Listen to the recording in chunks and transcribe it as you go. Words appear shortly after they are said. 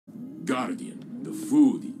guardian, the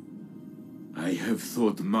food. I have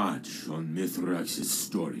thought much on Mithrax's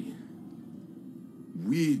story.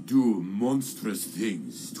 We do monstrous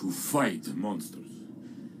things to fight monsters.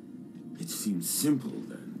 It seemed simple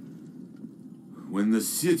then. When the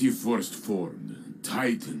city first formed,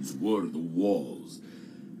 Titans were the walls.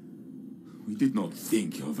 We did not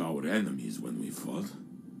think of our enemies when we fought.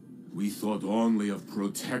 We thought only of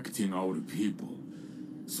protecting our people.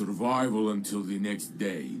 Survival until the next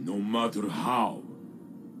day, no matter how.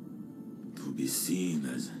 To be seen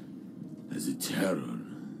as a terror,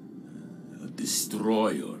 a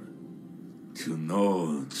destroyer. To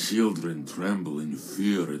know children tremble in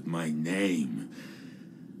fear at my name,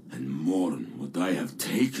 and mourn what I have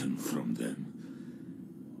taken from them.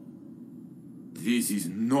 This is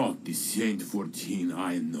not the Saint-14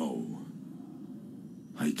 I know.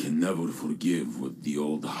 I can never forgive what the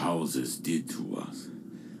old houses did to us.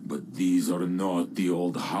 But these are not the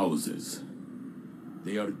old houses.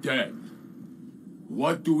 They are dead.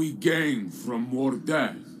 What do we gain from more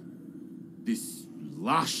death? This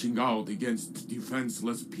lashing out against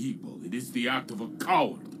defenseless people. It is the act of a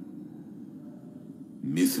coward.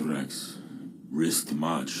 Mithrax risked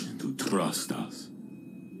much to trust us.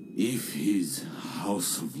 If his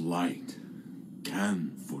House of Light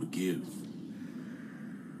can forgive,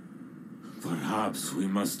 perhaps we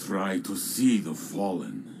must try to see the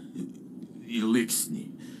fallen, Eliksni,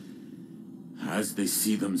 as they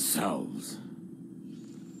see themselves.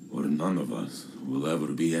 Or none of us will ever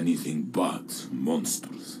be anything but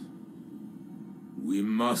monsters. We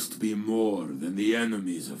must be more than the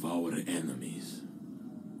enemies of our enemies.